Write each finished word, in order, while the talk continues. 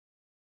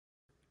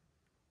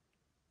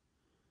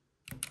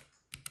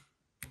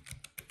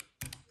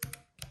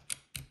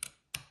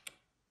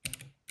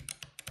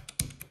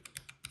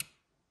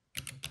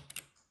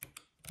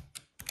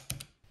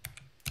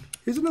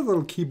Here's another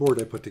little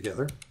keyboard I put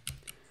together.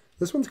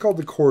 This one's called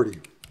the Chordie.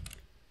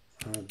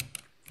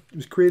 It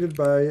was created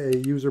by a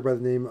user by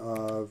the name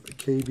of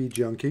KB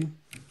Junkie.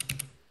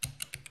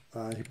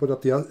 He put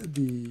up the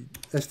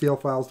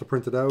STL files to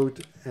print it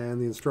out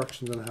and the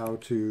instructions on how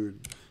to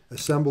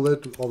assemble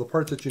it, all the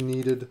parts that you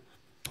needed.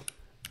 A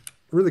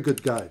really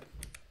good guide.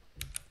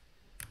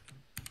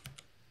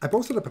 I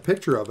posted up a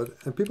picture of it,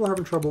 and people are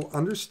having trouble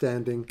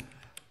understanding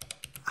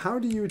how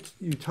do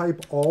you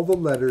type all the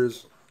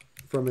letters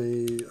from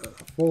a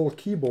full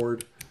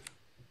keyboard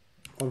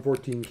on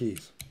 14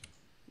 keys.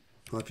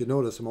 Well, if you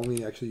notice, I'm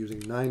only actually using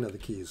 9 of the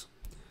keys.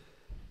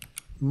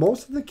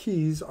 Most of the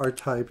keys are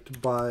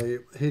typed by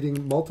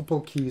hitting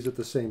multiple keys at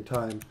the same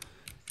time,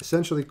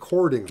 essentially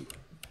chording them.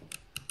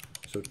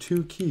 So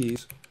 2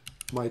 keys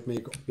might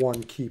make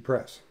 1 key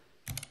press.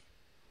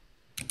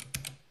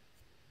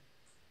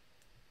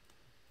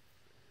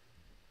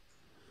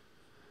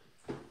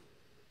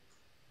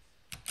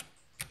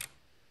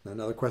 Now,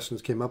 another question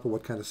came up of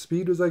what kind of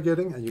speed was I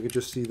getting, and you can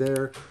just see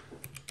there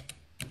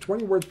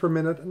 20 words per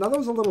minute. Now that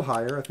was a little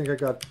higher. I think I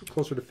got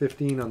closer to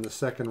 15 on the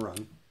second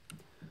run.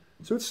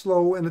 So it's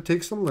slow and it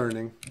takes some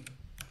learning.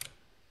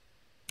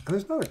 And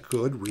there's not a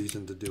good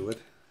reason to do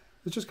it.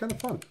 It's just kind of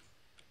fun.